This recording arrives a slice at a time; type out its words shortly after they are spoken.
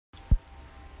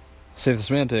Save the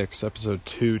Semantics, episode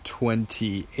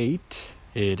 228.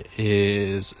 It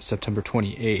is September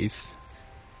 28th,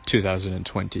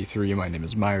 2023. My name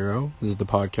is Myro. This is the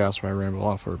podcast where I ramble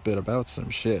on for a bit about some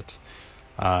shit.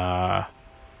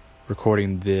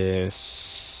 Recording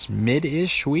this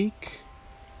mid-ish week.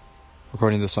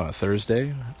 Recording this on a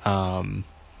Thursday.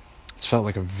 It's felt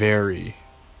like a very,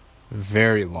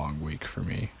 very long week for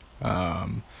me. I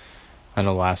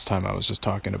know last time I was just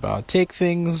talking about take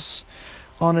things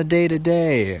on a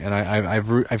day-to-day, and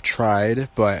I've tried,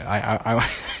 but I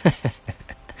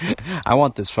I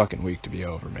want this fucking week to be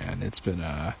over, man. It's been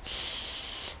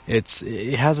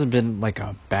it hasn't been like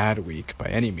a bad week by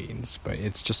any means, but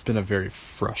it's just been a very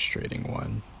frustrating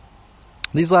one.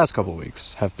 These last couple of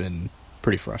weeks have been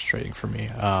pretty frustrating for me.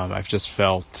 I've just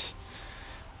felt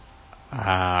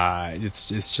it's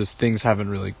just things haven't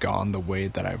really gone the way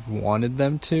that I've wanted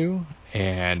them to,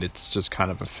 and it's just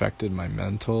kind of affected my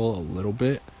mental a little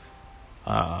bit.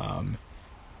 And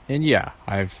yeah,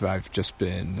 I've just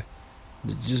been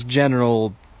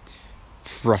general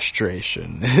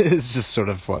frustration is just sort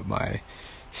of what my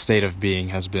state of being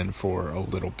has been for a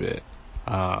little bit.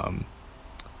 But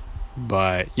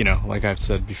you know, like I've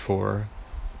said before,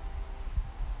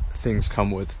 things come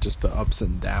with just the ups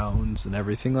and downs and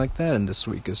everything like that, and this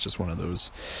week is just one of those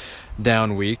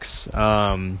down weeks.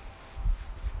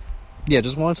 Yeah,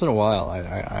 just once in a while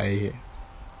I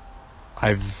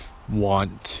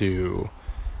want to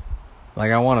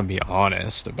be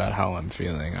honest about how I'm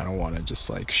feeling. I don't want to just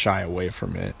like shy away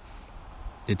from it.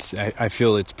 I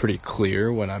feel it's pretty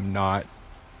clear when I'm not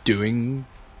doing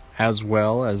as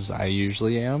well as I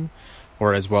usually am,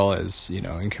 or as well as, you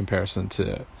know, in comparison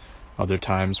to other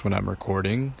times when I'm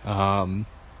recording. And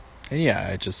yeah,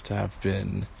 I just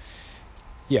haven't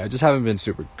been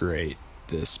super great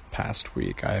this past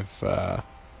week. I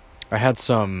had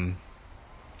some,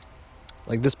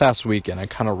 like this past weekend, I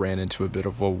kind of ran into a bit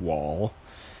of a wall,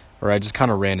 or I just kind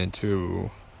of ran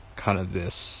into kind of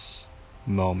this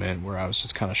moment where I was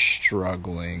just kind of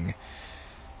struggling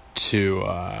to,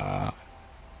 I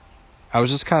was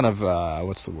just kind of,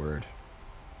 what's the word?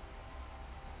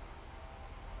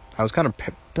 I was kind of,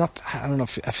 I don't know,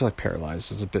 I feel like paralyzed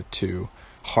is a bit too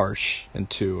harsh and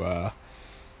too,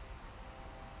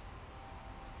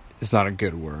 it's not a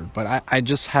good word, but I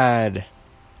just had,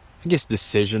 I guess,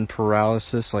 decision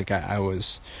paralysis. Like I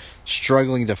was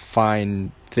struggling to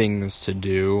find things to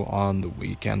do on the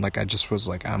weekend. Like I just was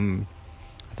like, I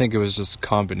think it was just a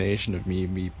combination of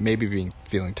me maybe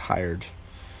feeling tired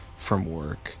from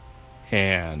work,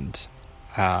 and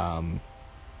I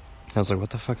was like, what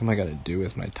the fuck am I gonna do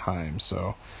with my time?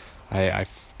 So I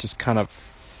just kind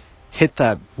of hit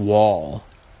that wall,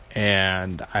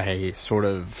 and I sort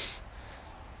of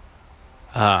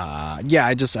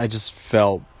I just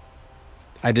felt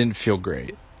I didn't feel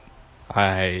great.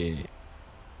 I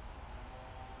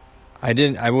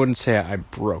wouldn't say I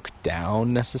broke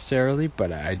down necessarily,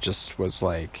 but I just was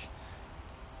like,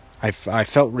 I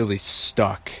felt really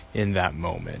stuck in that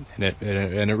moment, and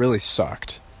it really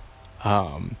sucked.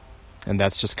 And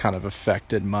that's just kind of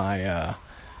affected my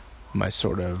my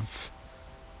sort of,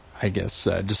 I guess,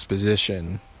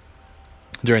 disposition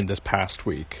during this past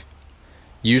week.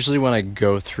 Usually when I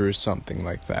go through something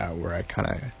like that, where I kind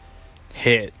of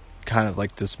hit kind of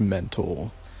like this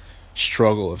mental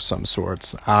struggle of some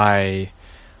sorts, I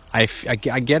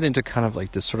get into kind of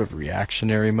like this sort of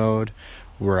reactionary mode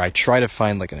where I try to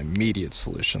find like an immediate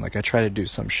solution. Like I try to do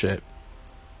some shit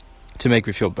to make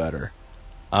me feel better.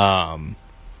 And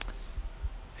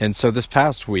so this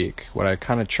past week, what I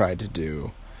kind of tried to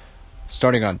do,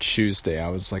 starting on Tuesday, I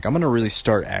was like, I'm going to really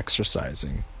start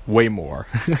exercising way more,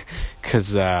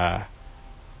 because I've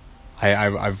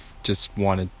just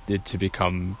wanted it to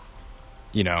become,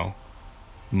 you know,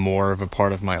 more of a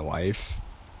part of my life,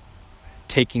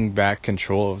 taking back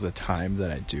control of the time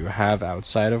that I do have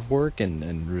outside of work,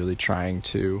 and really trying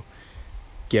to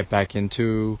get back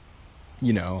into,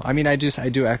 you know, I mean, I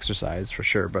do exercise for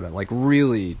sure, but like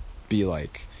really be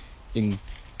like in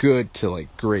good to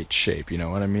like great shape, you know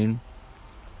what I mean?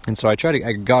 And so I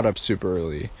got up super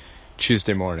early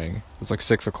Tuesday morning. It was like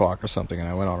 6:00 or something, and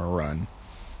I went on a run.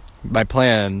 My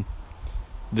plan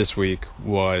this week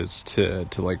was to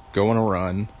like go on a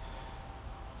run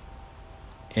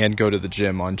and go to the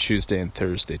gym on Tuesday and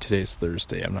Thursday. Today's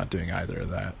Thursday. I'm not doing either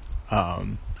of that.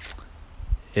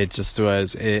 It just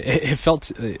was, it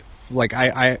felt like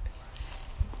I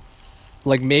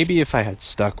like maybe if I had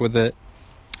stuck with it,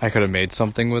 I could have made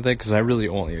something with it, because I really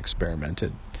only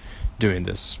experimented doing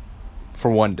this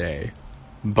for one day.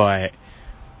 But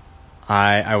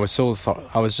I was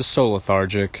just so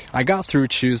lethargic. I got through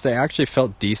Tuesday. I actually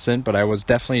felt decent, but I was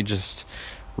definitely just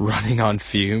running on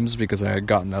fumes because I had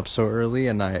gotten up so early,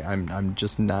 and I'm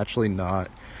just naturally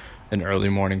not an early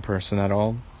morning person at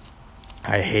all.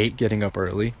 I hate getting up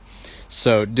early.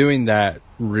 So doing that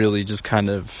really just kind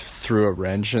of threw a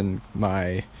wrench in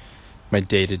my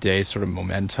day-to-day sort of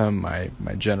momentum, my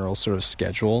general sort of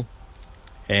schedule.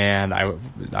 And I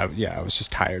was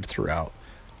just tired throughout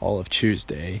all of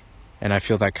Tuesday. And I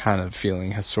feel that kind of feeling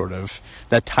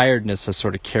that tiredness has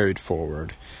sort of carried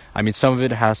forward. I mean, some of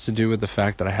it has to do with the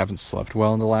fact that I haven't slept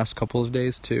well in the last couple of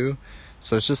days too.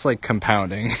 So it's just like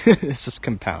compounding. It's just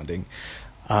compounding.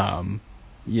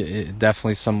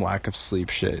 Definitely some lack of sleep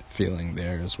shit feeling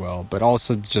there as well. But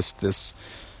also just this,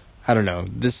 I don't know,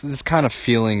 this kind of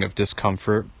feeling of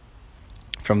discomfort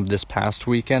from this past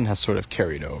weekend has sort of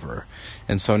carried over.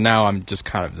 And so now I'm just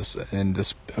kind of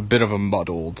a bit of a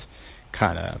muddled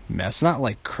kind of mess. Not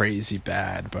like crazy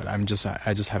bad, but I just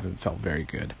haven't felt very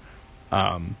good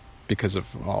because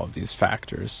of all of these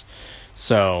factors.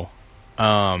 So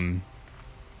it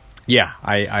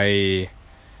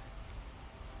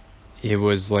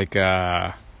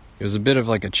was a bit of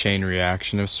like a chain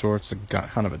reaction of sorts. It got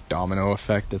kind of a domino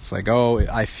effect. It's like, oh,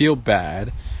 I feel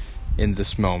bad in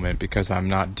this moment because I'm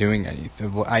not doing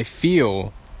anything. I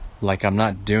feel like I'm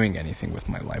not doing anything with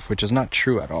my life, which is not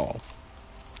true at all.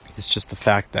 It's just the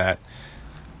fact that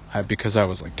because I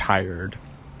was like tired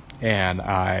and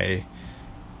I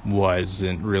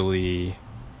wasn't really,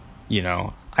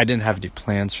 I didn't have any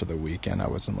plans for the weekend. I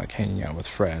wasn't like hanging out with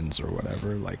friends or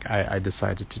whatever. Like I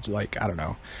decided to, like, I don't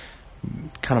know,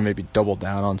 kind of maybe double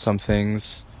down on some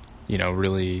things,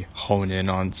 really hone in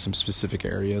on some specific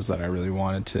areas that I really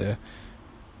wanted to,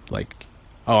 like,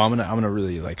 oh, I'm gonna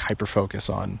really like hyper focus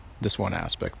on this one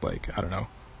aspect, like, I don't know,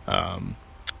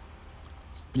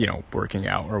 working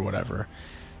out or whatever.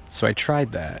 So I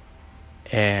tried that,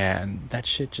 and that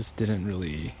shit just didn't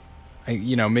really,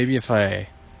 maybe if I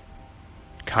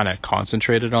kind of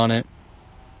concentrated on it,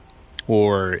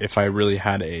 or if I really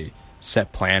had a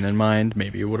set plan in mind,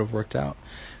 maybe it would have worked out.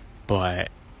 But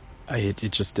it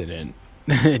just didn't.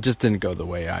 It just didn't go the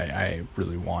way I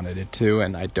really wanted it to,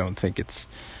 and I don't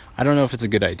know if it's a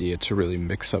good idea to really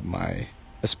mix up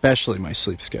especially my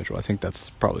sleep schedule. I think that's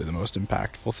probably the most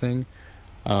impactful thing.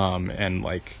 And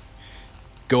like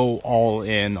go all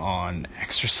in on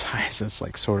exercise as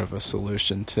like sort of a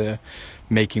solution to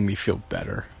making me feel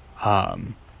better.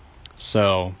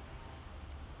 So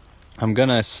I'm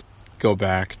gonna go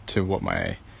back to what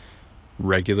my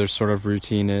regular sort of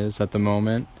routine is at the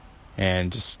moment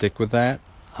and just stick with that.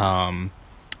 I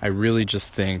really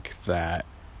just think that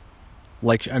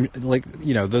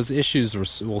those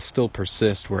issues will still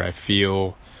persist where I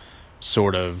feel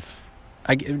sort of,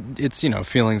 it's,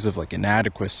 feelings of like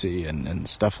inadequacy and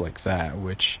stuff like that,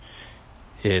 which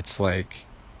it's like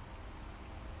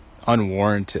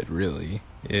unwarranted, really.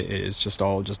 It is just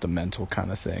all just a mental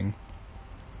kind of thing,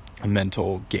 a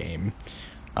mental game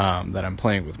that I'm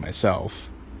playing with myself.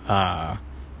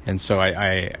 And so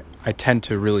I tend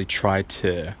to really try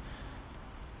to,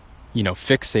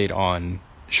 fixate on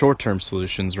short-term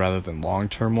solutions rather than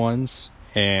long-term ones.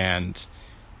 And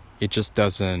it just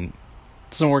doesn't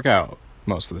work out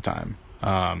most of the time.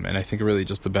 And I think really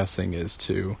just the best thing is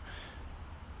to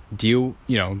deal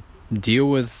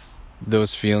with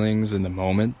those feelings in the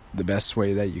moment the best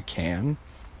way that you can.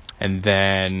 And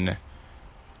then,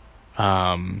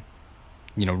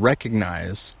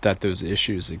 recognize that those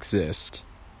issues exist,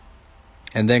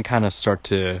 and then kind of start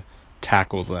to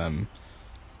tackle them,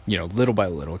 little by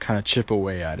little, kind of chip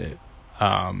away at it,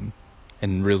 and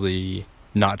really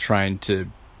not trying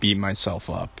to beat myself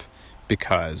up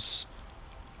because,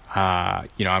 I'm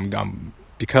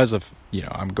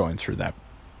going through that,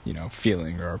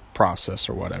 feeling or process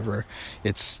or whatever.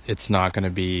 It's not going to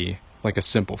be like a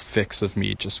simple fix of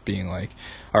me just being like,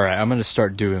 all right, I'm going to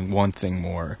start doing one thing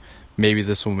more. Maybe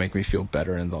this will make me feel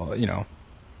better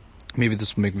maybe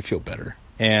this will make me feel better.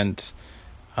 And,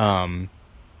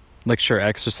 sure,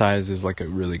 exercise is like a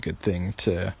really good thing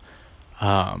to,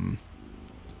 I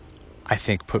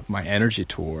think, put my energy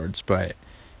towards, but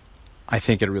I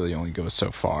think it really only goes so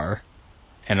far.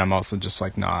 And I'm also just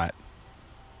like I'm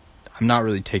not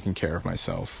really taking care of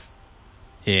myself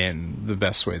in the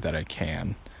best way that I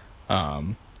can.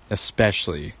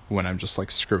 Especially when I'm just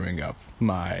like screwing up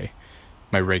my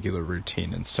regular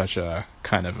routine in such a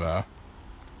kind of a,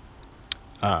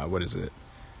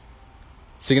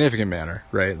 significant manner,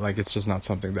 right? Like it's just not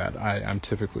something that I'm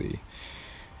typically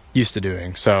used to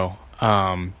doing. So,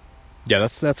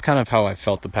 that's kind of how I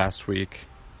felt the past week.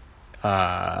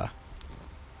 Again,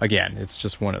 it's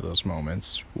just one of those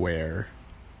moments where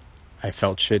I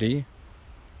felt shitty.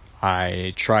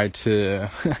 I tried to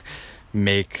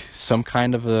make some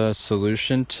kind of a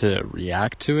solution to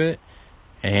react to it,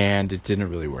 and it didn't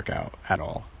really work out at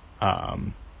all.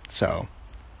 So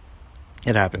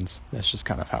it happens. That's just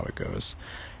kind of how it goes.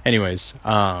 Anyways,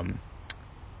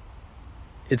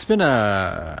 it's been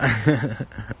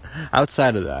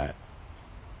outside of that,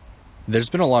 there's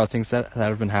been a lot of things that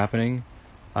have been happening.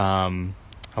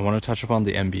 I want to touch upon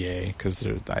the NBA because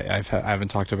I haven't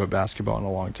talked about basketball in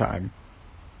a long time.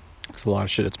 Because a lot of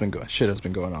shit has been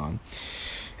going on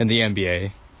in the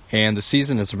NBA, and the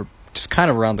season is just kind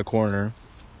of around the corner.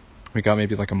 We got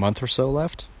maybe like a month or so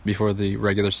left before the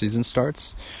regular season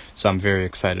starts, so I'm very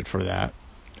excited for that.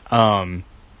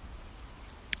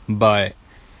 But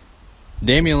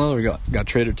Damian Lillard got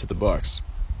traded to the Bucks.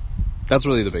 That's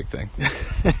really the big thing.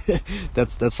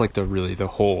 that's like the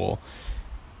whole,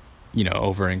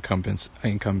 over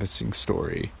encompassing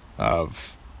story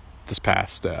of this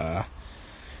past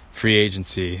free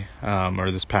agency,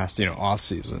 or this past off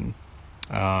season.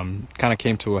 Kind of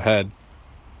came to a head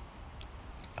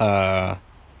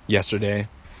yesterday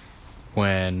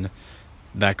when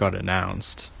that got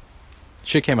announced.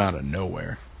 Shit came out of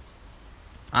nowhere.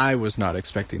 I was not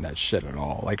expecting that shit at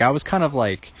all. Like, I was kind of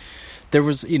like, there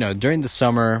was, during the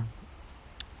summer,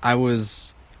 I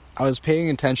was paying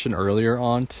attention earlier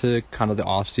on to kind of the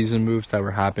off-season moves that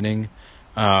were happening,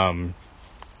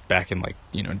 back in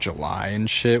July and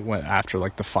shit, after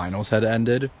the finals had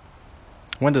ended.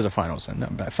 When did the finals end? No,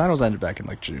 finals ended back in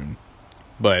June,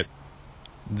 but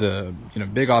the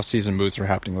big off-season moves were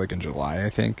happening in July, I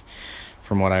think,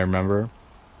 from what I remember.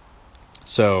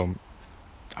 So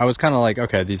I was kind of like,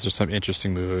 okay, these are some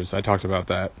interesting moves. I talked about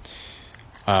that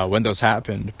when those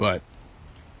happened, but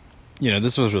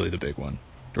this was really the big one,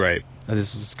 right?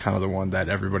 This is kind of the one that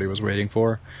everybody was waiting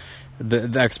for.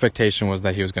 The expectation was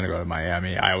that he was going to go to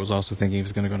Miami. I was also thinking he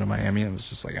was going to go to Miami. It was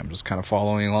just I'm just kind of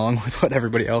following along with what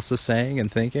everybody else is saying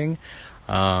and thinking.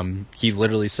 He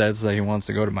literally says that he wants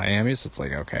to go to Miami, so it's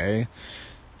okay.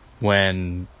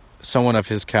 When someone of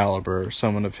his caliber,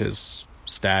 someone of his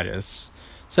status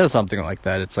says something like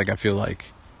that, it's I feel like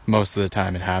most of the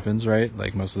time it happens, right?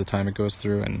 Most of the time it goes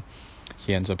through, and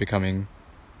he ends up becoming,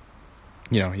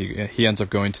 he ends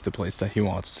up going to the place that he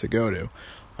wants to go to.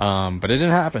 But it didn't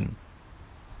happen.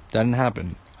 That didn't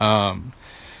happen.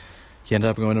 He ended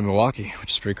up going to Milwaukee,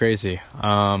 which is pretty crazy.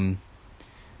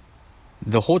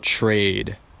 The whole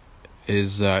trade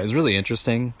is really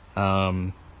interesting.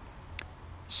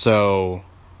 So,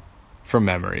 from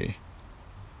memory,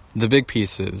 the big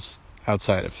pieces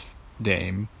outside of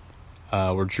Dame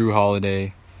were Drew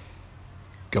Holiday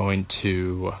going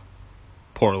to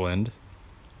Portland,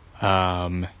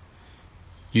 Yusuf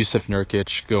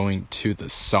Nurkic going to the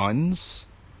Suns,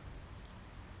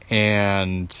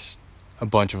 and a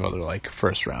bunch of other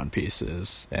first round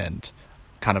pieces and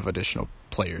kind of additional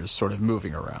players sort of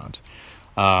moving around.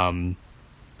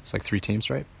 It's 3 teams,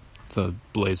 right? So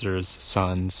Blazers,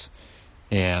 Suns,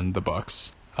 and the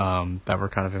Bucks that were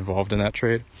kind of involved in that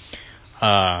trade.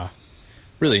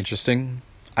 Really interesting.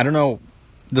 I don't know.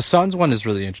 The Suns one is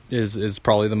really is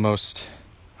probably the most.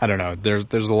 I don't know.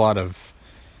 There's a lot of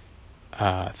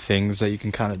things that you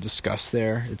can kind of discuss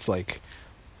there. It's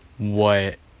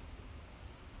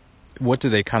what do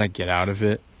they kind of get out of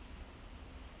it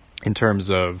in terms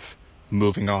of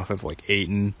moving off of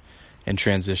Ayton and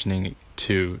transitioning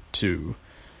to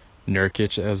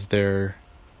Nurkic as their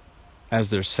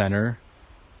center.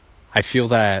 I feel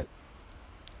that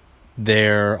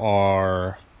there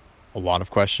are a lot of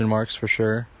question marks for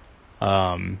sure.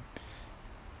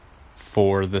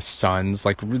 For the Suns,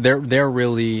 they're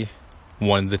really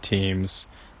one of the teams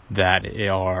that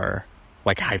are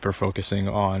hyper focusing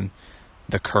on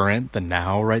the current, the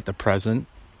now, right, the present,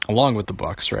 along with the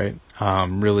Bucks, right?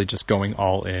 Really just going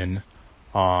all in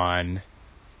on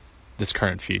this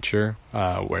current future,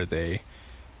 where they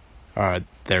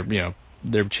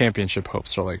their championship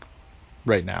hopes are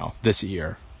right now, this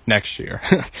year, next year.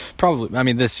 Probably, I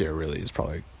mean, this year really is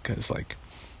probably because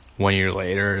 1 year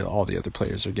later, all the other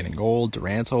players are getting old.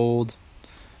 Durant's old.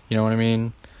 You know what I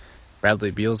mean?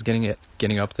 Bradley Beal's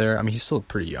getting up there. I mean, he's still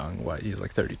pretty young. He's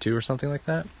 32 or something like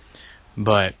that.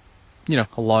 But,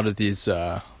 a lot of these,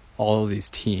 all of these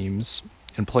teams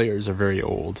and players are very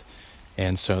old.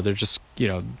 And so they're just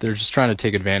trying to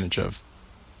take advantage of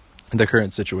the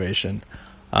current situation.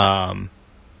 And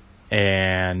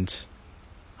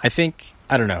I think,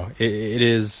 I don't know, it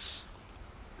is,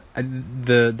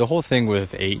 the whole thing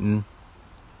with Ayton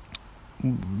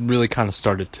really kind of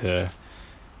started to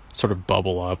sort of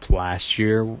bubble up last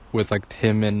year with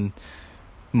him and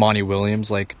Monty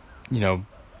Williams,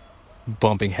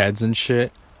 bumping heads and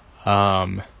shit.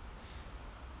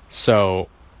 So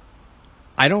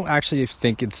I don't actually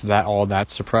think it's that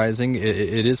surprising.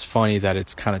 It is funny that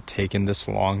it's kind of taken this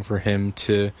long for him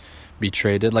to be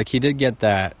traded. Like, he did get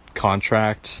that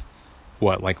contract,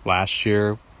 like last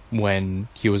year when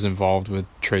he was involved with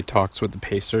trade talks with the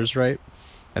Pacers, right?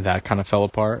 And that kind of fell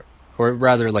apart. Or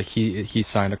rather, like, he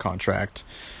signed a contract.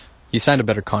 He signed a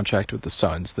better contract with the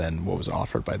Suns than what was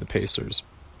offered by the Pacers.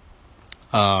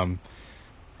 And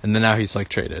then now he's like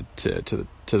traded to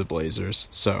the Blazers.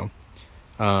 So,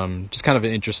 just kind of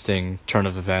an interesting turn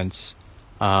of events.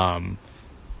 Yeah,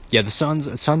 the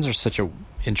Suns are such a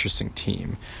interesting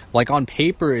team. Like, on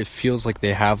paper, it feels like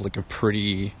they have like a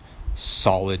pretty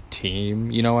solid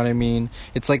team. You know what I mean?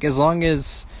 It's like, as long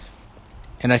as,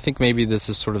 and I think maybe this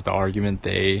is sort of the argument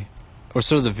or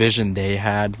sort of the vision they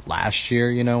had last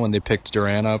year, you know, when they picked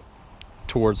Durant up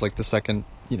towards like the second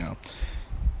half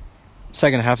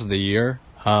of the year,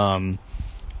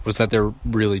 was that they're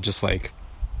really just like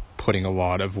putting a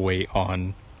lot of weight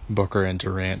on Booker and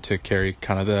Durant to carry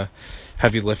kind of the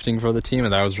heavy lifting for the team,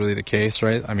 and that was really the case,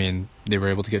 right? I mean, they were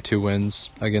able to get 2 wins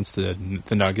against the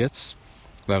Nuggets.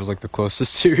 That was like the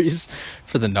closest series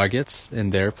for the Nuggets in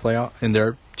their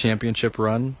championship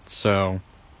run. So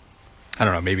I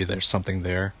don't know, maybe there's something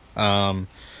there. I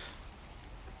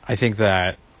think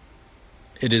that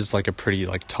it is like a pretty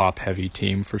like top heavy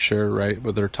team for sure, right?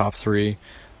 With their top 3.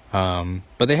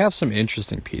 But they have some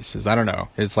interesting pieces. I don't know.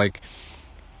 It's like,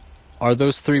 are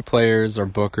those 3 players, are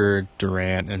Booker,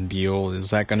 Durant, and Beal, is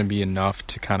that going to be enough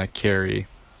to kind of carry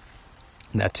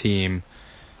that team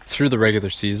through the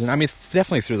regular season? I mean,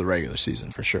 definitely through the regular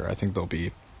season for sure. I think they'll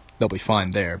be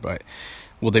fine there, but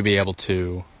will they be able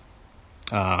to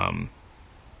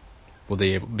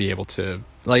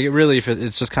like, really, if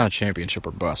it's just kind of championship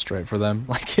or bust, right, for them?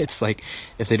 Like, it's like,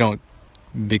 if they don't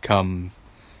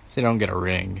get a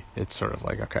ring, it's sort of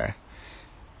like, okay,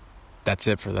 that's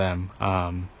it for them.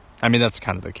 I mean, that's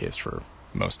kind of the case for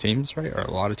most teams, right? Or a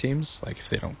lot of teams. Like, if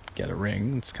they don't get a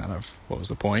ring, it's kind of, what was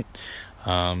the point?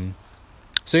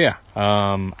 So yeah,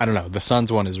 I don't know. The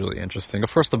Suns one is really interesting.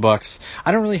 Of course, the Bucks,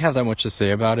 I don't really have that much to say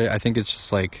about it. I think it's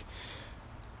just like,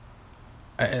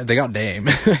 they got Dame,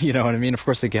 you know what I mean? Of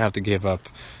course, they have to give up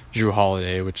Drew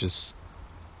Holiday, which is,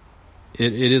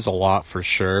 it is a lot for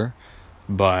sure,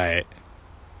 but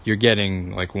you're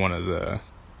getting like one of the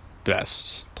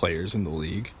best players in the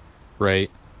league,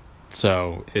 right?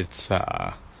 So it's,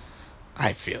 I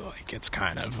feel like it's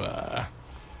kind of a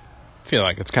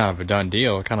done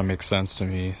deal. It kind of makes sense to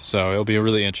me. So it'll be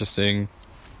really interesting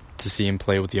to see him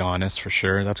play with Giannis for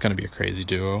sure. That's going to be a crazy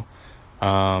duo.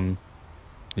 And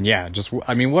yeah,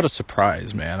 I mean, what a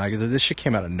surprise, man. This shit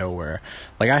came out of nowhere.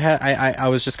 Like, I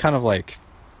was just kind of like,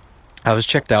 I was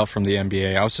checked out from the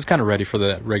NBA. I was just kind of ready for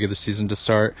the regular season to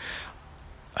start.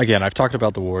 Again, I've talked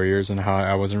about the Warriors and how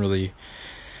I wasn't really,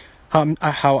 I'm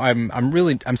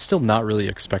still not really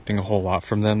expecting a whole lot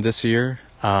from them this year.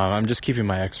 I'm just keeping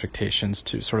my expectations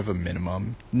to sort of a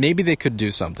minimum. Maybe they could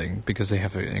do something because they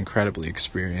have an incredibly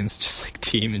experienced, just like,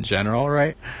 team in general,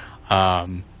 right?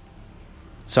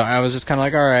 So I was just kind of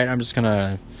like, all right, I'm just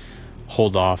gonna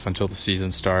hold off until the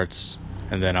season starts,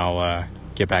 and then I'll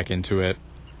get back into it.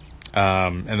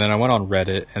 And then I went on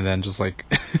Reddit, and then just like,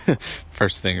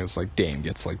 first thing was like, Dame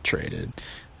gets like traded.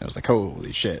 I was like,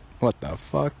 holy shit, what the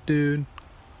fuck, dude?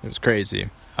 It was crazy.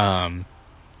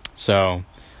 So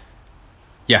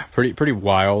yeah, pretty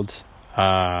wild.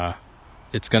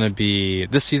 It's gonna be,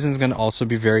 this season's gonna also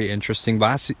be very interesting.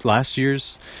 Last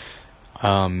year's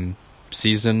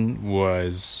season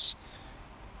was,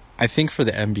 I think for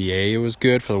the NBA it was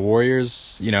good. For the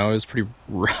Warriors, you know, it was pretty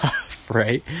rough,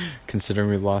 right? Considering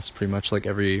we lost pretty much like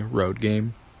every road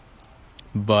game.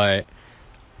 But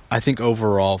I think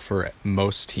overall for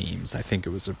most teams, I think it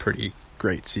was a pretty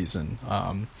great season.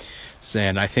 And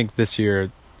I think this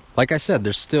year, like I said,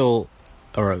 there's still,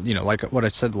 or, you know, like what I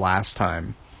said last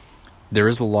time, there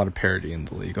is a lot of parity in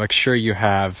the league. Like, sure, you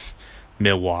have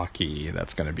Milwaukee,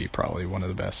 that's going to be probably one of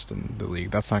the best in the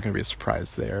league. That's not going to be a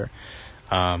surprise there.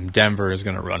 Denver is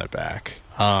going to run it back.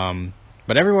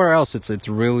 But everywhere else, it's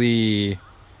really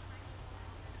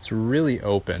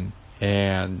open.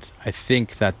 And I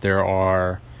think that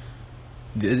there's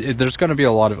going to be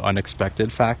a lot of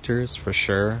unexpected factors for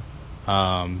sure.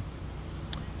 I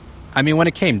mean, when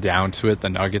it came down to it, the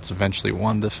Nuggets eventually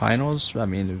won the finals. I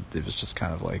mean, it was just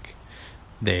kind of like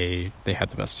they had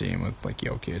the best team with like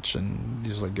Jokic, and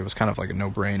it was kind of like a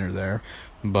no-brainer there.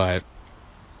 But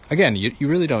again, you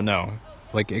really don't know.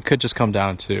 Like, it could just come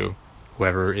down to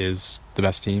whoever is the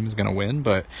best team is going to win.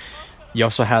 But you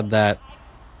also had that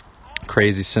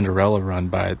crazy Cinderella run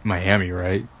by Miami,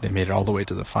 right? They made it all the way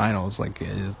to the finals. Like,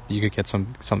 you could get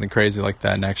something crazy like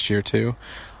that next year too.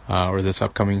 or this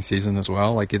upcoming season as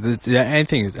well. Like yeah,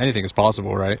 anything is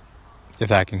possible, right? If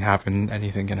that can happen,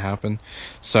 anything can happen.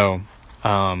 So,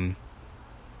 and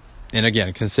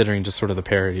again, considering just sort of the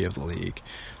parity of the league,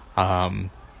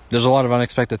 there's a lot of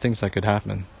unexpected things that could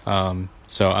happen.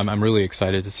 So I'm really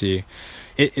excited to see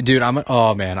it, dude.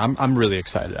 I'm really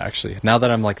excited actually. Now that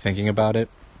I'm like thinking about it,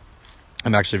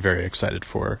 I'm actually very excited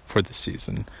for this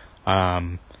season.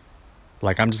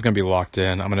 Like I'm just gonna be locked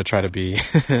in. I'm gonna try to be,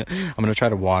 I'm gonna try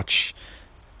to watch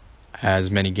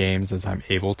as many games as I'm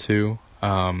able to.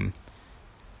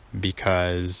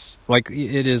 Because like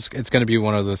it's going to be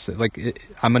one of those, like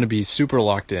I'm going to be super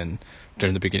locked in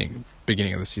during the beginning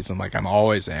of the season, like I'm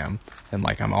always am, and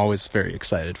like I'm always very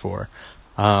excited for.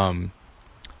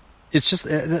 It's just,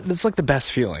 it's like the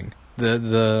best feeling.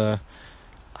 I'd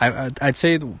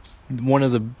say one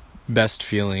of the best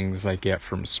feelings I get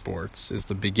from sports is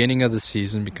the beginning of the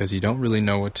season, because you don't really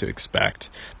know what to expect.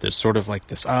 There's sort of like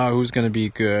this, who's going to be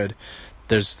good.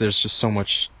 There's just so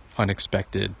much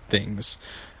unexpected things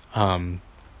in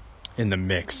the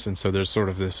mix, and so there's sort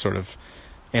of this sort of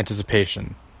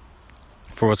anticipation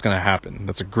for what's going to happen.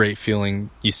 That's a great feeling.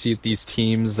 You see these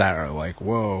teams that are like,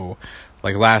 whoa,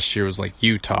 like last year was like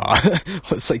Utah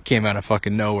was like came out of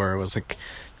fucking nowhere. It was like,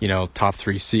 top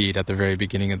 3 seed at the very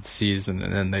beginning of the season,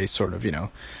 and then they sort of,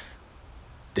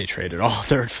 they traded all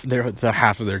their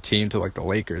half of their team to like the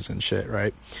Lakers and shit,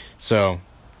 right? So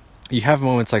you have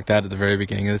moments like that at the very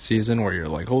beginning of the season where you're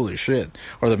like, holy shit,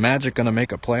 are the Magic gonna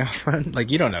make a playoff run? Like,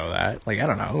 you don't know that. Like, I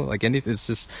don't know. Like, anything, it's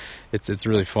just, it's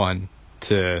really fun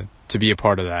to be a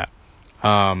part of that.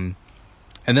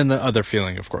 And then the other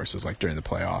feeling, of course, is like during the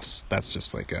playoffs. That's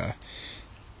just like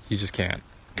you just can't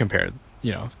compare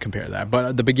that.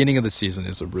 But the beginning of the season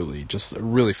is a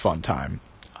really fun time.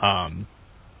 And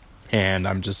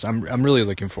I'm really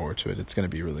looking forward to it. It's going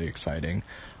to be really exciting.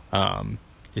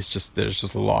 It's just, there's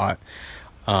just a lot.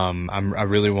 I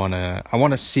really want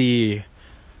to see,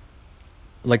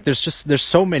 like, there's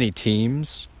so many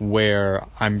teams where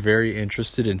I'm very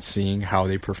interested in seeing how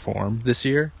they perform this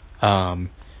year.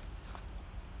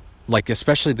 Like,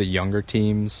 especially the younger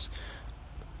teams.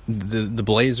 The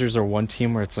Blazers are one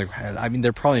team where it's like, I mean,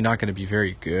 they're probably not going to be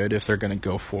very good if they're going to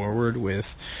go forward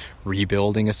with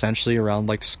rebuilding essentially around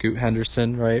like Scoot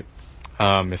Henderson, right?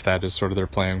 If that is sort of their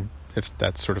plan, if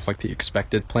that's sort of like the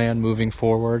expected plan moving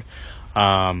forward.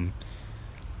 I'm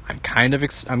kind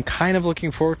of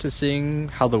looking forward to seeing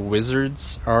how the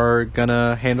Wizards are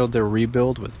gonna handle their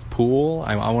rebuild with Poole.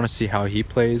 I want to see how he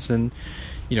plays and,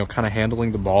 kind of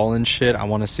handling the ball and shit. I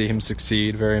want to see him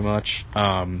succeed very much.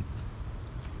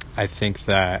 I think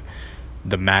that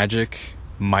the Magic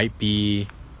might be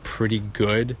pretty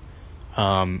good.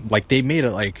 Like they made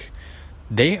it like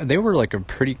they were like a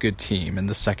pretty good team in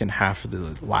the second half of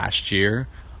the last year.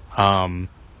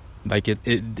 Like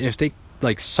if they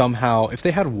like somehow, if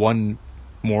they had won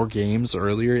more games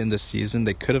earlier in the season,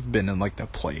 they could have been in like the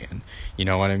play-in. You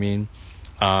know what I mean?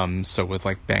 So with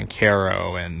like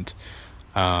Banchero and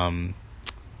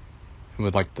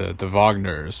with like the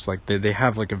Wagners, like they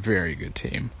have like a very good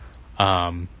team.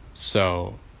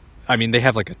 So I mean, they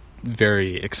have like a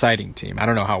very exciting team. I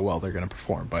don't know how well they're going to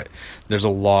perform, but there's a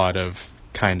lot of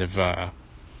kind of I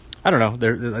don't know,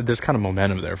 there's kind of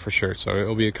momentum there for sure. So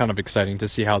it'll be kind of exciting to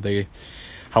see how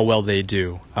well they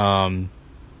do.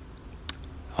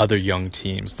 Other young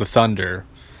teams, the Thunder,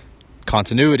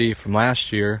 continuity from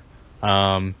last year,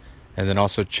 and then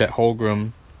also Chet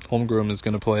Holmgren is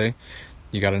going to play.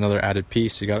 You got another added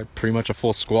piece. You got pretty much a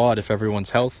full squad if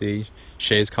everyone's healthy.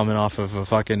 Shea's coming off of a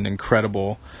fucking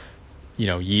incredible,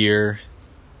 year.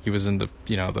 He was in the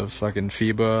fucking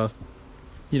FIBA,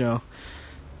 the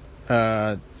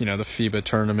FIBA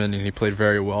tournament, and he played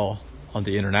very well on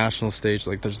the international stage.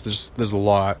 Like there's a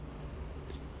lot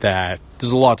to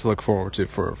look forward to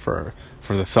for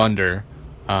the Thunder.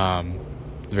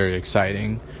 Very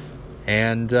exciting.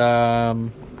 And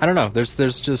I don't know,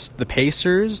 there's just the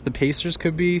Pacers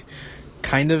could be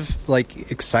kind of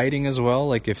like exciting as well,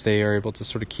 like if they are able to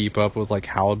sort of keep up with like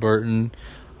Halliburton.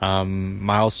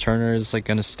 Miles Turner is like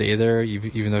going to stay there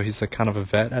even though he's like kind of a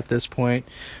vet at this point,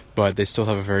 but they still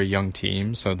have a very young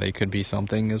team, so they could be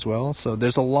something as well. So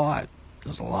there's a lot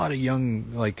of young,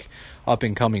 like, up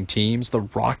and coming teams. The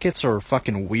Rockets are a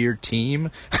fucking weird team.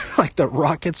 Like, the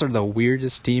Rockets are the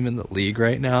weirdest team in the league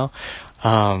right now.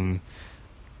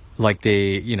 Like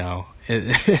they,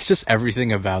 it's just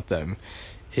everything about them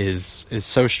is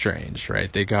so strange,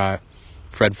 right? They got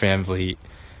Fred VanVleet,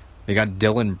 they got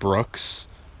Dylan Brooks,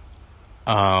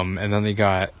 and then they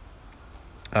got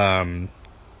freaking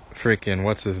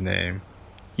what's his name,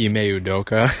 Ime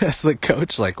Udoka as the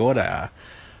coach. Like, what a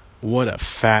what a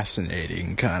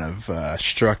fascinating kind of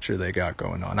structure they got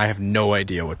going on. I have no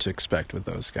idea what to expect with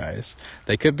those guys.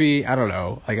 They could be, I don't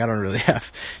know, like I don't really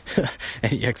have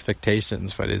any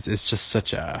expectations, but it's just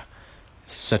such a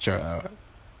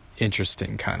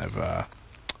interesting kind of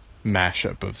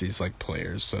mashup of these like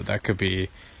players. So that could be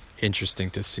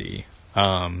interesting to see.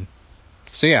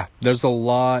 So yeah, there's a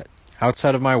lot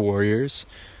outside of my Warriors.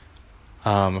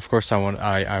 Of course I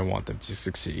want them to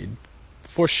succeed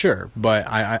for sure, but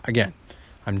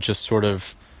I'm just sort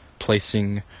of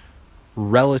placing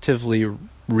relatively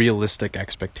realistic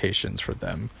expectations for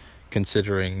them,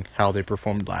 considering how they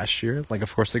performed last year. Like,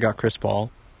 of course, they got Chris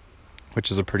Paul, which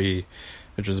was a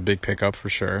big pickup for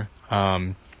sure.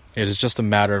 It is just a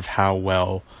matter of how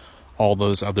well all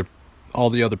the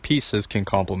other pieces can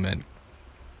complement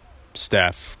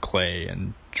Steph, Clay,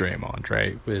 and Draymond,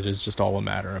 right? It is just all a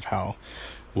matter of how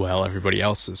well everybody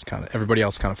else kind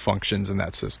of functions in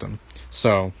that system.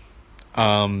 So,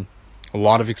 a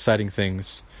lot of exciting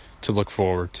things to look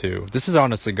forward to. This has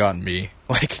honestly gotten me,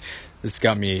 this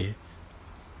got me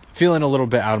feeling a little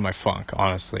bit out of my funk,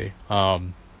 honestly.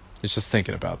 It's just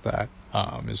thinking about that.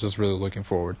 It's just really looking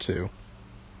forward to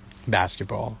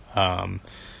basketball.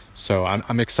 So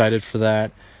I'm excited for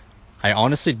that. I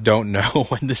honestly don't know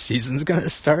when the season's going to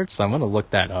start, so I'm going to look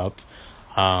that up.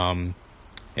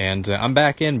 And I'm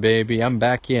back in, baby. I'm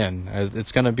back in.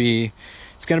 It's gonna be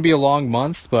a long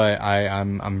month, but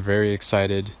I'm very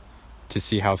excited to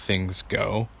see how things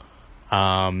go.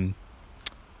 Yeah,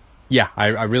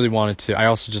 I really wanted to. I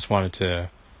also just wanted to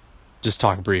just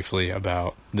talk briefly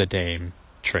about the Dame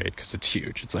trade because it's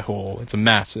huge. It's a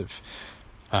massive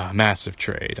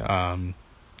trade.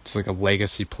 It's like a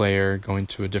legacy player going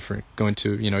to a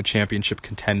championship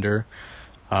contender.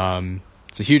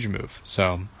 It's a huge move,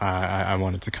 so I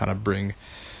wanted to kind of bring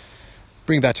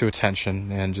that to attention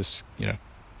and just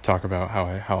talk about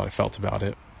how I felt about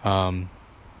it.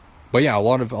 But yeah, a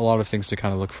lot of things to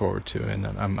kind of look forward to, and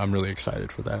I'm really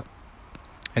excited for that.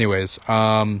 Anyways,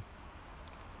 I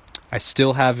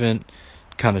still haven't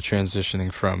kind of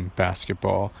transitioning from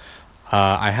basketball.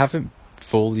 I haven't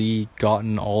fully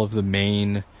gotten all of the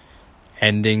main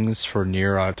endings for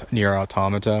Nier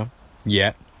Automata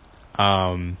yet.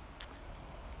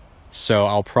 So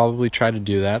I'll probably try to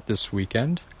do that this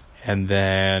weekend, and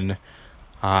then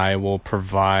I will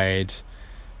provide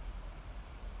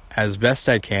as best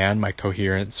I can my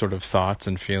coherent sort of thoughts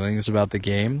and feelings about the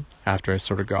game after I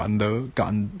sort of gotten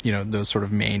those sort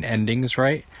of main endings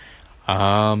right.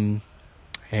 Yeah,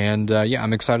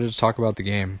 I'm excited to talk about the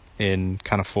game in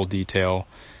kind of full detail.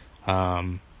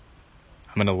 I'm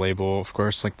gonna label, of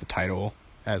course, like the title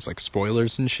as like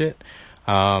spoilers and shit.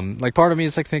 Like part of me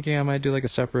is like thinking I might do like a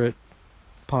separate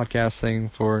podcast thing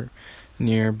for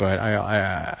Nier, but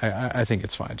I think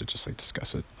it's fine to just like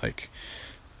discuss it like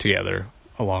together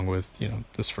along with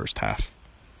this first half.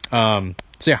 So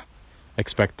yeah,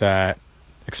 expect that.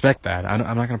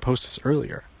 I'm not gonna post this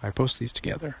earlier. I post these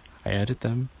together. I edit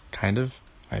them kind of.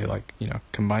 I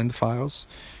combine the files,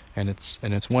 and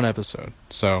it's one episode.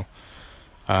 So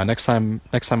next time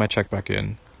I check back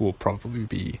in will probably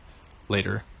be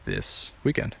later this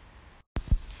weekend.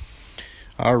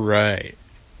 All right.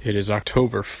 It is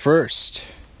October 1st,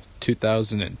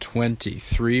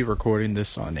 2023, recording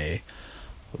this on a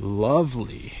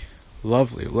lovely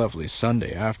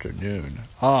Sunday afternoon.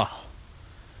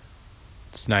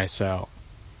 It's nice out.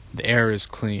 The air is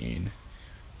clean.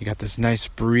 You got this nice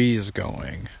breeze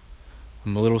going.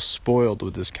 I'm a little spoiled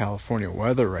with this California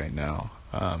weather right now.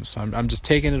 So I'm just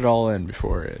taking it all in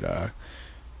before it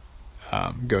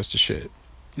goes to shit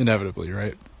inevitably,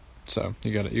 right? So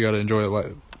you gotta enjoy it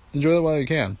while you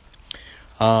can.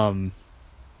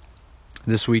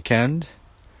 This weekend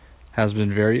has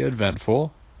been very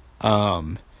eventful.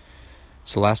 So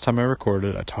last time I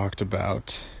recorded, I talked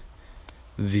about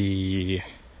the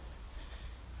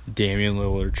Damian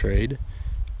Lillard trade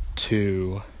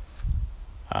to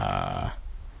the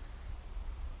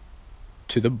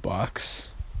Bucks.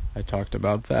 I talked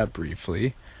about that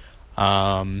briefly.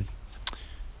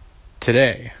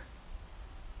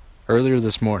 Earlier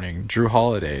this morning, Drew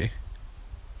Holiday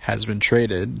has been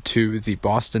traded to the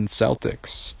Boston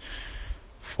Celtics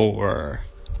for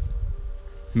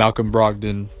Malcolm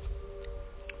Brogdon,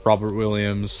 Robert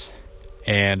Williams,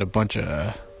 and a bunch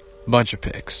of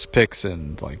picks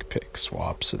and like pick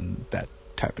swaps and that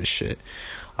type of shit.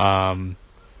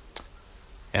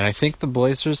 And I think the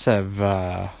Blazers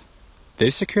have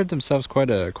they've secured themselves quite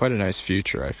a nice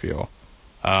future, I feel.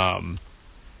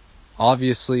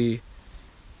 Obviously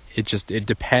it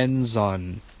depends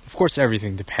on, of course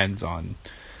everything depends on,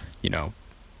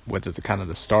 whether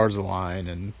the stars align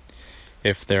and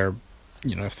if they're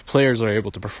if the players are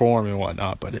able to perform and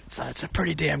whatnot. But it's a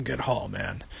pretty damn good haul,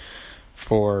 man.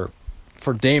 For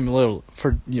Damian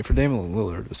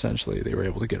Lillard, essentially, they were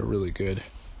able to get a really good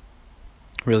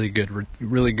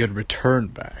return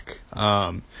back.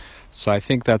 So I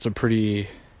think that's a pretty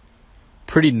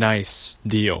nice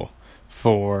deal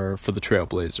for the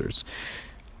Trailblazers.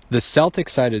 The Celtics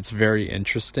side, it's very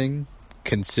interesting,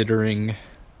 considering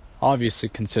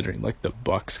like the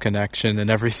Bucks connection and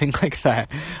everything like that.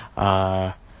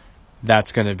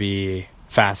 That's going to be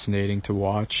fascinating to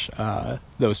watch.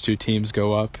 Those two teams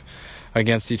go up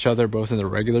against each other, both in the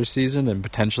regular season and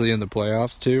potentially in the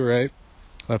playoffs too, right?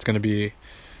 That's going to be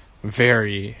a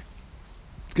very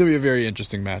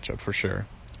interesting matchup for sure.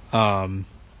 I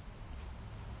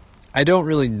don't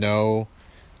really know.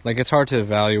 Like, it's hard to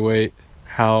evaluate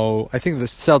how. I think the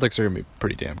Celtics are going to be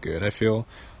pretty damn good, I feel.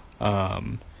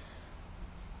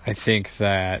 I think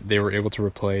that they were able to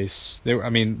replace. The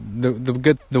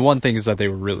one thing is that they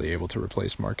were really able to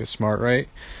replace Marcus Smart, right,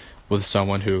 with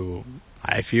someone who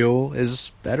I feel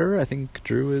is better. I think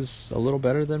Drew is a little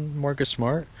better than Marcus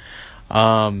Smart.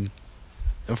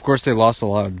 Of course, they lost a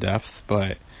lot of depth,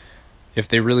 but if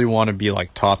they really want to be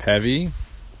like top heavy,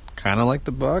 kind of like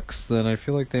the Bucks, then I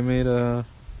feel like they made a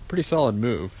pretty solid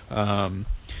move.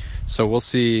 So we'll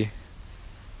see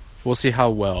how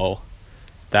well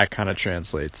that kind of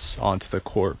translates onto the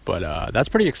court. But that's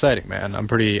pretty exciting, man.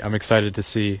 I'm excited to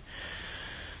see.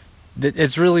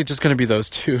 It's really just going to be those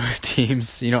two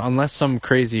teams, unless some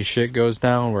crazy shit goes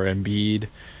down where Embiid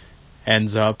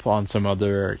ends up on some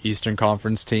other Eastern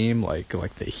Conference team, like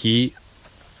the Heat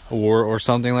or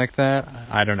something like that.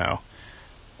 I don't know.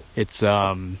 It's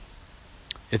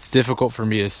difficult for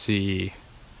me to see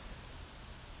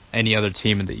any other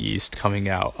team in the East coming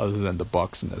out other than the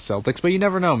Bucks and the Celtics, but you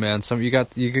never know, man.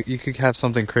 You could have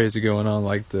something crazy going on,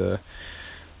 like the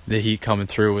Heat coming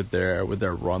through with their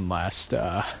run last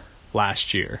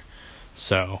year.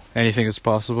 So anything is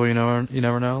possible. You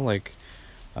never know. Like,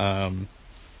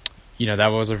 that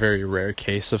was a very rare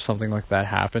case of something like that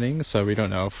happening. So we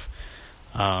don't know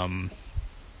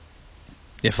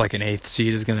if like an 8th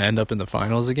seed is going to end up in the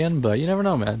finals again. But you never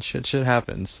know, man. Shit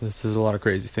happens. This is a lot of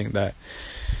crazy things that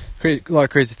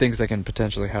can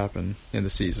potentially happen in the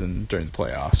season during the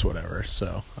playoffs, whatever.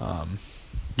 So,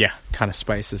 kind of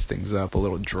spices things up. A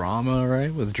little drama,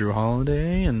 right, with Drew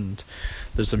Holiday, and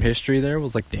there's some history there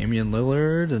with like Damian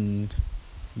Lillard, and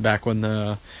back when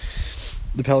the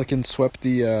Pelicans swept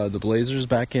the Blazers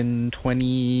back in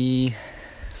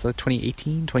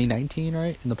 2018, 2019,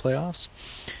 right, in the playoffs.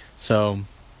 So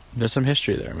there's some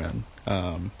history there, man.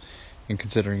 And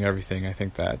considering everything, I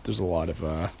think that there's a lot of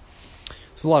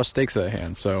stakes at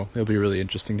hand. So it'll be really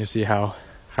interesting to see how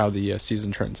the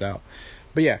season turns out.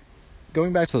 But yeah,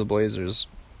 going back to the Blazers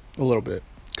a little bit,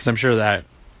 because I'm sure that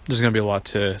there's going to be a lot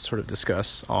to sort of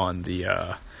discuss on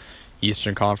the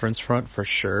Eastern Conference front for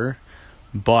sure.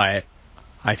 But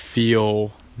I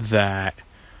feel that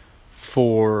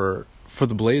for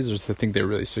the Blazers, I think they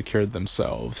really secured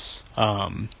themselves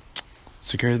a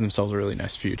really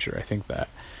nice future. I think that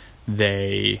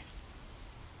they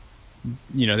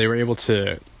were able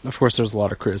to. Of course, there's a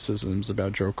lot of criticisms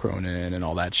about Joe Cronin and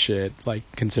all that shit, like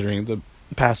considering the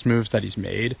past moves that he's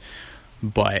made.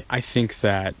 But I think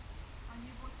that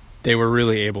they were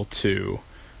really able to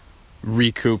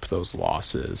recoup those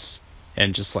losses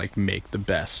and just like make the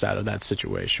best out of that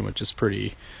situation, which is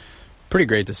pretty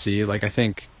great to see. Like, I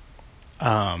think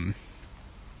I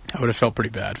would have felt pretty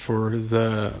bad for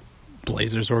the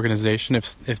Blazers organization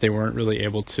if they weren't really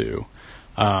able to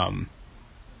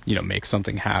make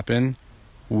something happen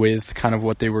with kind of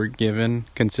what they were given,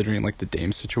 considering like the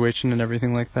Dame situation and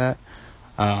everything like that.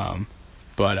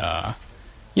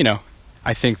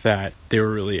 I think that they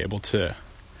were really able to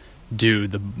do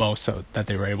the most that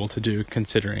they were able to do,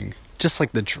 considering just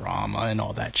like the drama and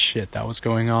all that shit that was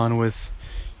going on with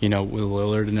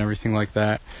Lillard and everything like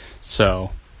that.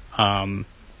 So, I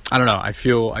don't know. I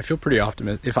feel pretty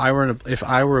optimistic. If I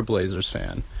were a Blazers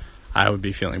fan, I would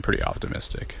be feeling pretty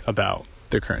optimistic about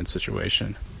the current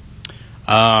situation.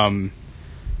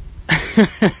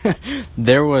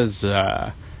 There was,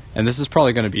 and this is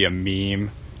probably going to be a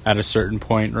meme at a certain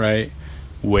point, right?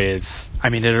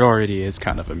 It already is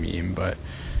kind of a meme, but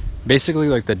basically,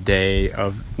 like the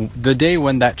day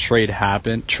when that trade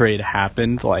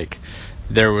happened, like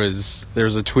there was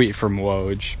a tweet from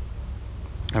Woj.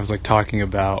 I was like talking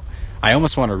about. I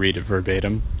almost want to read it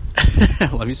verbatim.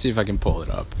 Let me see if I can pull it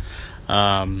up.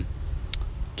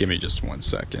 Give me just 1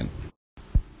 second.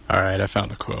 All right, I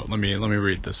found the quote. Let me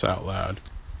read this out loud.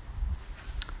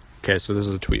 Okay, so this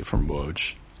is a tweet from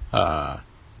Woj.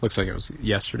 Looks like it was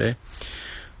yesterday.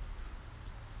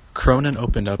 Cronin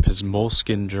opened up his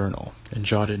Moleskine journal and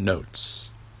jotted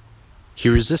notes. He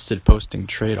resisted posting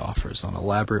trade offers on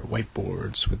elaborate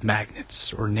whiteboards with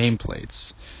magnets or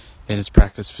nameplates in his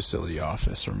practice facility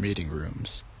office or meeting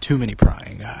rooms. Too many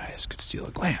prying eyes could steal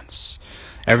a glance.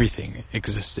 Everything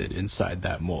existed inside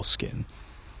that moleskin.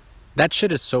 That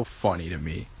shit is so funny to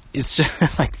me. It's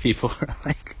just like people are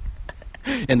like,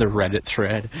 in the Reddit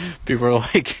thread, people are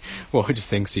like, well, who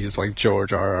thinks he's like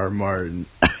George R.R. Martin?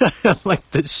 Like,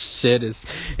 this shit is,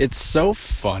 it's so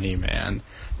funny, man.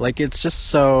 Like, it's just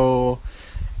so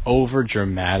over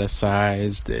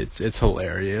dramatized. It's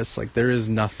hilarious. Like, there's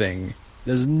nothing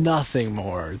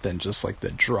more than just like the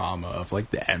drama of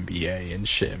like the NBA and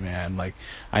shit, man. Like,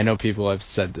 I know people have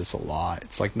said this a lot.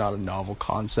 It's like not a novel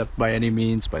concept by any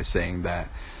means by saying that,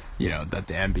 you know, that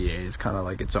the NBA is kind of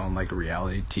like its own like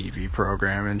reality TV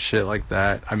program and shit like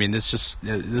that. I mean, it's just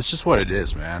what it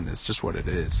is, man. It's just what it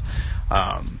is.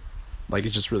 Like,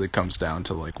 it just really comes down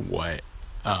to like what,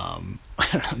 I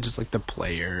don't know, just like the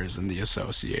players and the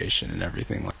association and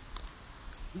everything.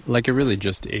 Like, it really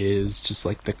just is just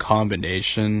like the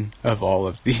combination of all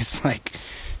of these like,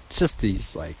 just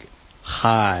these like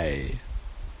high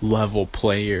level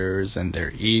players and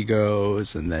their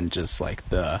egos, and then just like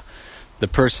the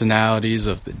personalities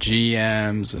of the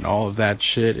GMs and all of that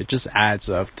shit. It just adds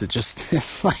up to just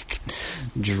this like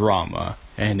drama,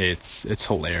 and it's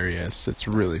hilarious. It's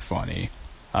really funny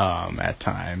at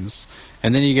times.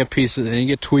 And then you get pieces, and you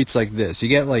get tweets like this. You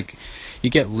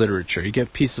get literature. You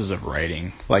get pieces of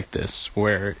writing like this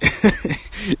where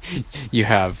you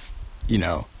have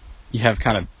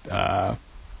kind of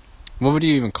what would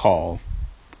you even call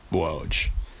Woj?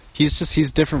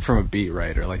 He's different from a beat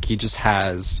writer. Like, he's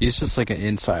just like an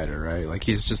insider, right? Like,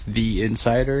 he's just the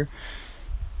insider.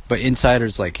 But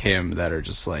insiders like him that are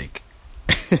just like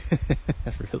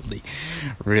really,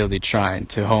 really trying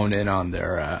to hone in on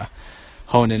their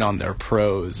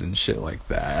pros and shit like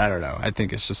that. I don't know. I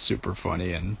think it's just super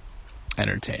funny and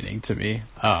entertaining to me.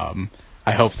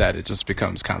 I hope that it just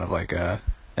becomes kind of like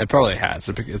it probably has.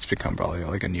 It's become probably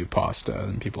like a new pasta,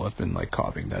 and people have been like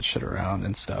copying that shit around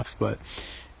and stuff. But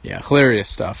yeah, hilarious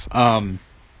stuff.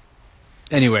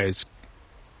 Anyways,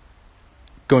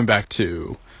 going back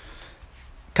to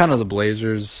kind of the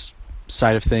Blazers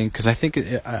side of things, because I think,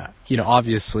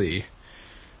 obviously,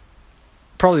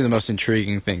 probably the most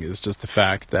intriguing thing is just the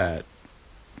fact that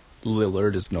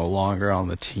Lillard is no longer on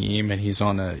the team, and he's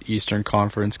on a Eastern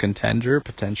Conference contender,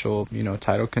 potential,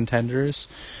 title contenders.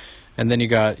 And then you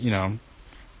got,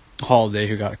 Holiday,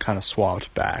 who got kind of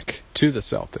swapped back to the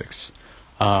Celtics.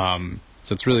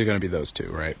 So it's really going to be those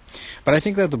two, right? But I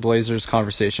think that the Blazers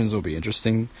conversations will be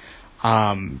interesting,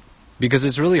 because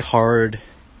it's really hard,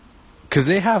 because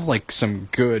they have like some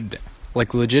good,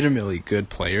 like legitimately good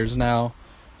players now.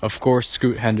 Of course,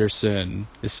 Scoot Henderson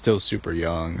is still super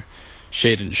young.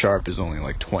 Shaedon Sharpe is only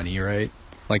like 20, right?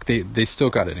 Like, they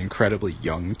still got an incredibly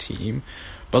young team,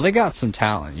 but they got some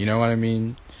talent, you know what I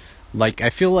mean? Like, I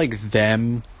feel like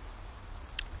them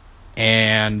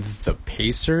and the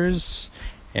Pacers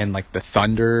and like the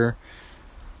Thunder,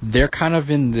 they're kind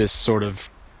of in this sort of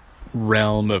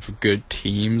realm of good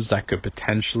teams that could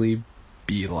potentially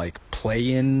be like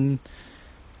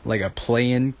like a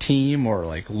play-in team, or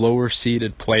like lower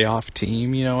seeded playoff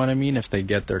team, you know what I mean? If they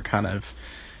get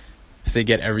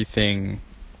everything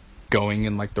going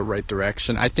in like the right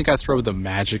direction. I think I throw the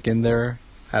Magic in there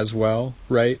as well,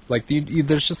 right? Like,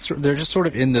 they're just sort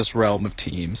of in this realm of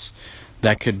teams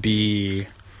that could be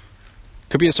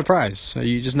a surprise.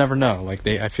 You just never know. Like,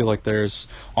 I feel like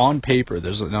on paper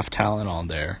there's enough talent on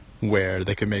there where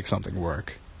they could make something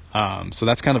work. So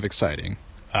that's kind of exciting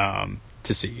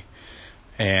to see.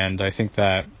 And I think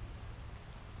that,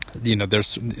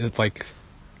 there's like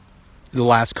the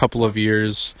last couple of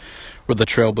years where the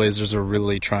Trailblazers are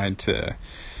really trying to,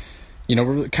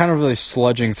 we're kind of really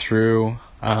sludging through.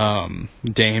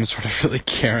 Dame sort of really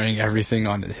carrying everything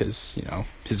on his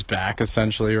back,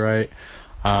 essentially, right?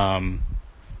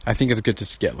 I think it's good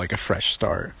to get like a fresh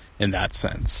start in that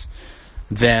sense.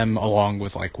 Them, along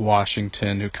with like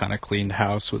Washington, who kind of cleaned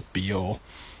house with Beal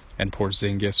and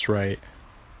Porzingis, right?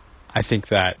 I think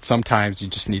that sometimes you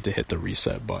just need to hit the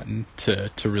reset button to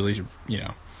really,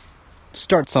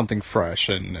 start something fresh,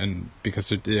 and because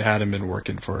it hadn't been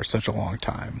working for such a long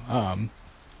time,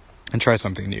 and try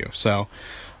something new. So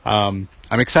I'm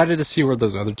excited to see where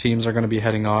those other teams are going to be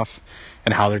heading off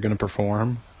and how they're going to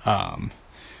perform.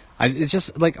 It's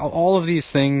just like all of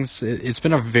these things. It's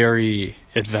been a very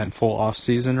eventful off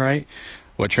season, right?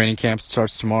 What training camp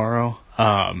starts tomorrow.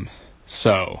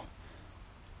 So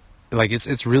like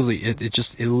it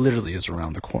literally is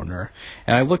around the corner.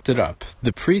 And I looked it up.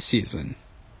 The preseason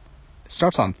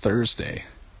starts on Thursday.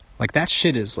 Like, that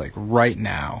shit is, like, right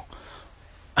now.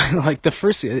 Like, the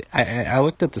first... I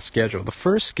looked at the schedule. The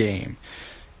first game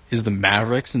is the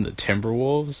Mavericks and the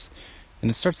Timberwolves,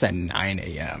 and it starts at 9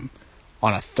 a.m.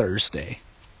 on a Thursday.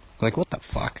 Like, what the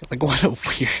fuck? Like, what a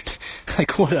weird...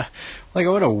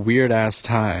 what a weird-ass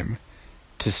time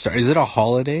to start. Is it a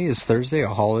holiday? Is Thursday a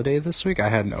holiday this week? I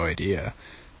had no idea.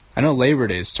 I know Labor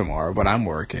Day's tomorrow, but I'm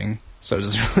working, so it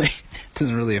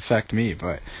doesn't really affect me,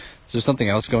 but... Is there something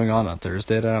else going on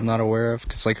Thursday that I'm not aware of?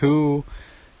 Because,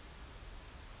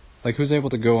 who's able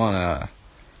to go on a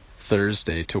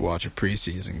Thursday to watch a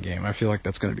preseason game? I feel like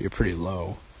that's going to be a pretty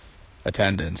low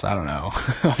attendance. I don't know.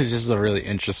 It's just a really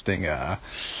interesting,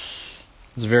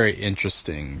 it's a very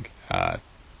interesting,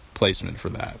 placement for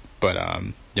that. But,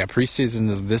 yeah, preseason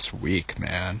is this week,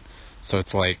 man. So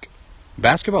it's like,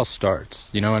 basketball starts,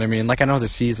 you know what I mean? Like, I know the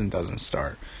season doesn't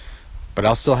start, but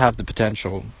I'll still have the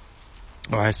potential...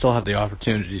 Well, I still have the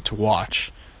opportunity to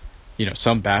watch,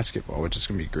 some basketball, which is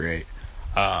gonna be great.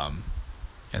 And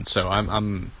so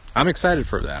I'm excited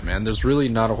for that, man. There's really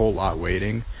not a whole lot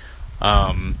waiting.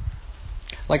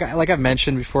 Like I've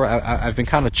mentioned before, I've been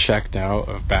kind of checked out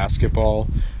of basketball,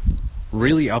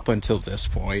 really up until this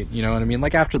point. You know what I mean?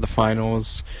 Like, after the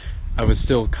finals, I was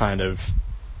still kind of,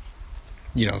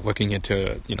 looking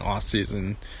into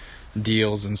off-season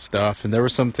deals and stuff, and there were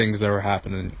some things that were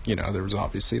happening. There was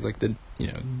obviously like the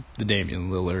Damian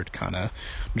Lillard kind of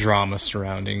drama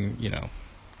surrounding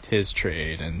his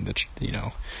trade and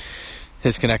the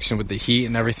his connection with the Heat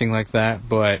and everything like that.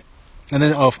 But and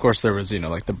then of course there was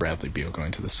like the Bradley Beal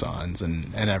going to the Suns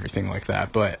and everything like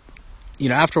that. But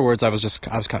afterwards I was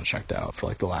kind of checked out for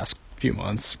like the last few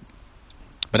months.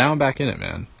 But now I'm back in it,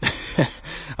 man.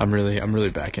 I'm really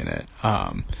back in it.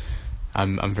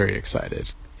 I'm very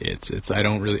excited. I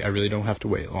really don't have to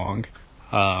wait long.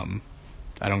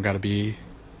 I don't gotta be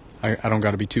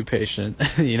too patient,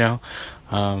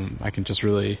 I can just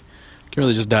really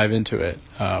just dive into it,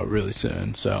 really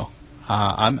soon. So,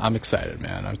 I'm excited,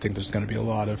 man. I think there's gonna be a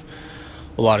lot of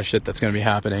shit that's gonna be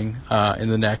happening, in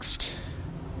the next,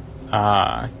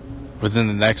 within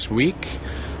the next week.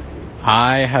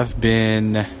 I have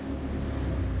been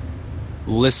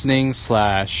listening /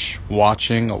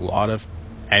 watching a lot of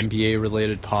NBA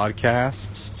related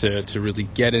podcasts to really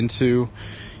get into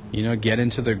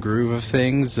the groove of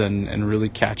things and really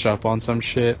catch up on some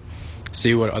shit,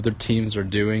 see what other teams are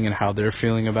doing and how they're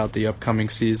feeling about the upcoming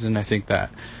season. I think that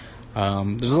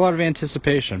there's a lot of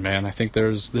anticipation, man. I think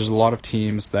there's a lot of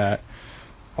teams that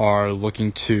are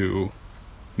looking to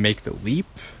make the leap,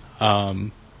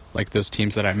 like those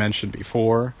teams that I mentioned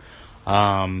before.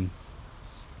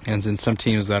 And then some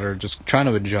teams that are just trying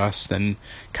to adjust and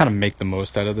kind of make the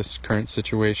most out of this current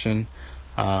situation.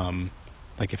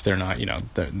 Like, if they're not,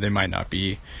 they might not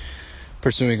be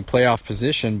pursuing a playoff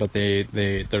position, but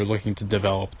they're looking to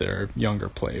develop their younger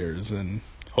players and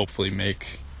hopefully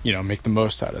make the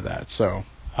most out of that. So,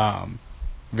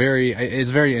 it's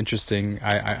very interesting.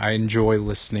 I enjoy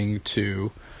listening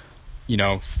to,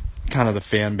 kind of the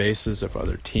fan bases of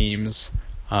other teams.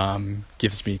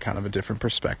 Gives me kind of a different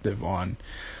perspective on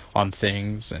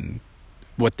things and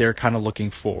what they're kind of looking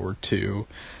forward to.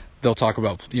 They'll talk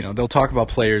about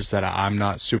players that I'm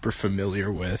not super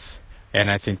familiar with, and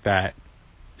I think that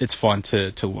it's fun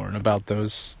to learn about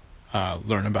those,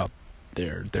 learn about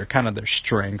their kind of their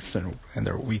strengths and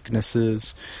their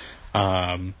weaknesses.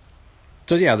 So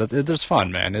yeah, there's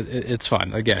fun, man. It's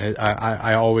fun. Again,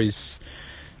 I always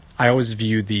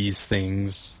view these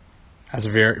things as a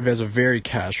very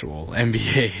casual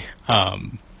NBA,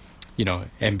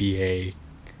 NBA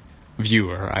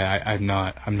viewer. I'm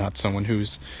not someone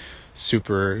who's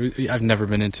super. I've never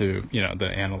been into the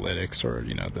analytics or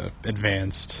the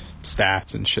advanced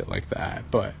stats and shit like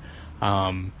that. But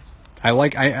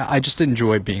I just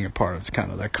enjoy being a part of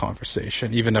kind of that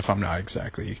conversation, even if I'm not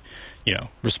exactly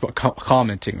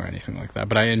commenting or anything like that.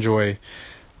 But I enjoy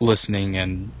listening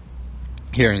and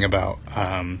hearing about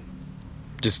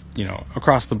just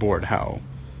across the board how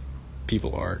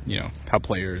people are, how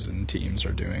players and teams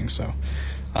are doing. So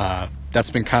that's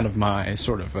been kind of my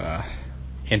sort of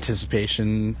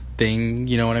anticipation thing,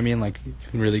 you know what I mean? Like,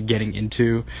 really getting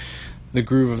into the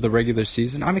groove of the regular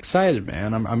season. I'm excited,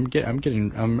 man. I'm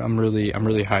really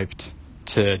hyped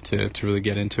to really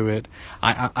get into it.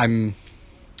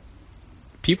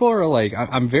 People are like,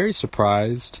 I'm very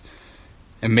surprised.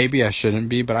 And maybe I shouldn't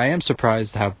be, but I am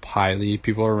surprised how highly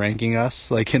people are ranking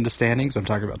us, like, in the standings. I'm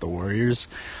talking about the Warriors.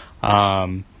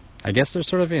 I guess they're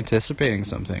sort of anticipating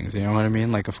some things, you know what I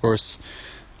mean? Like, of course,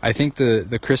 I think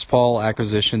the Chris Paul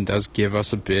acquisition does give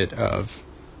us a bit of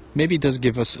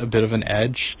an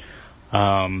edge.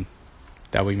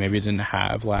 that we maybe didn't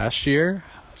have last year.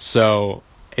 So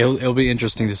it'll be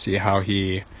interesting to see how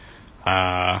he's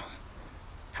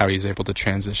able to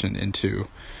transition into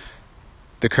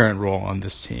the current role on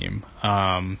this team.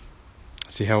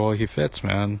 See how well he fits,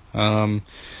 man.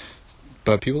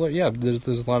 But people are, there's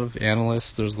a lot of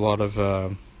analysts, there's a lot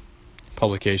of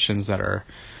publications that are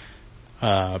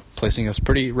placing us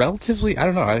pretty relatively, I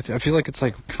don't know, I feel like it's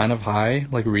like kind of high,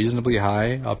 like reasonably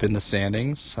high up in the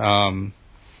standings. Man,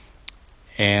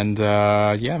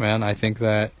 I think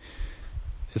that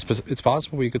it's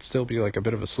possible we could still be like a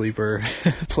bit of a sleeper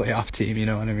playoff team, you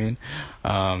know what I mean?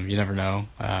 You never know.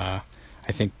 I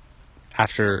think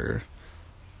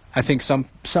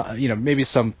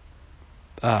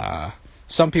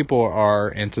some people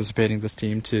are anticipating this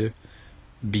team to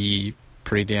be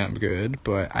pretty damn good,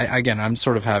 but I'm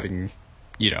sort of having,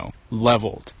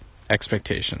 leveled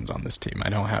expectations on this team. I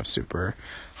don't have super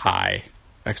high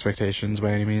expectations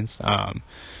by any means.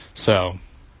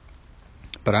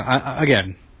 But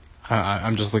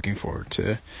I'm just looking forward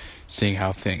to seeing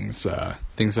how things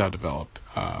develop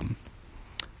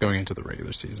going into the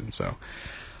regular season. So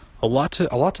a lot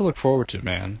to look forward to,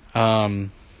 man.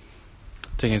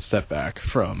 Taking a step back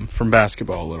from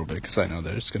basketball a little bit, because I know I'm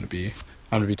going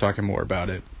to be talking more about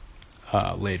it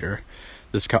later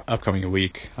this upcoming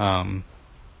week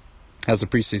as the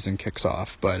preseason kicks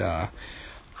off. But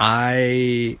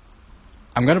I'm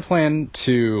going to plan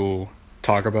to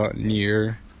talk about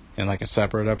Nier in like a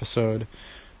separate episode,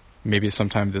 maybe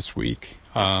sometime this week,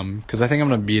 because I think I'm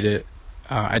going to beat it.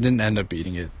 I didn't end up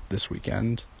beating it this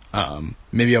weekend.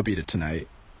 Maybe I'll beat it tonight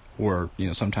or,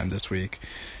 sometime this week,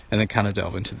 and then kind of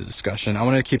delve into the discussion. I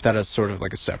want to keep that as sort of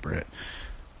like a separate,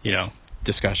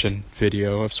 discussion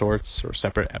video of sorts, or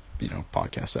separate,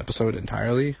 podcast episode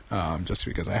entirely, just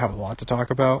because I have a lot to talk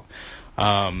about.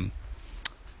 I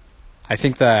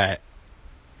think that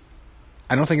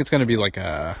I don't think it's going to be like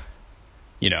a,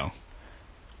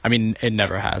 it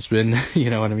never has been, you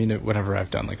know what I mean, whenever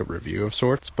I've done like a review of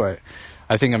sorts, but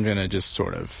I think I'm going to just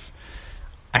sort of,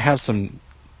 I have some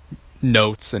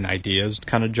notes and ideas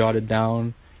kind of jotted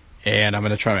down, and I'm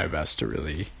going to try my best to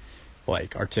really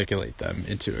like articulate them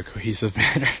into a cohesive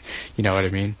manner, you know what I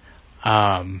mean?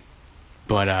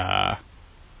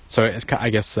 So I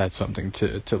guess that's something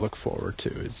to look forward to,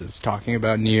 is talking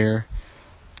about Nier,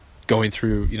 going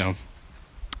through,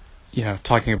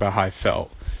 talking about how I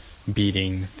felt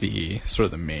beating the sort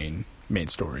of the main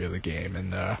story of the game,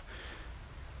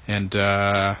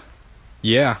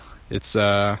 it's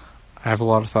I have a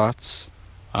lot of thoughts,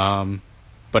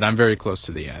 but I'm very close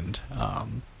to the end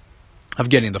of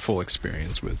getting the full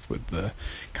experience with the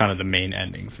kind of the main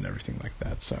endings and everything like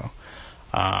that. So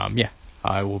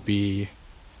I will be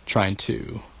trying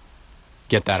to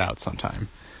get that out sometime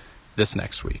this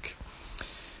next week.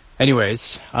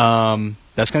 Anyways,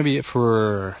 that's going to be it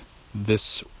for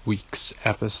this week's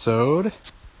episode.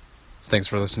 Thanks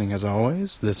for listening as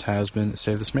always. This has been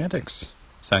Save the Semantics.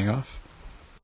 Signing off.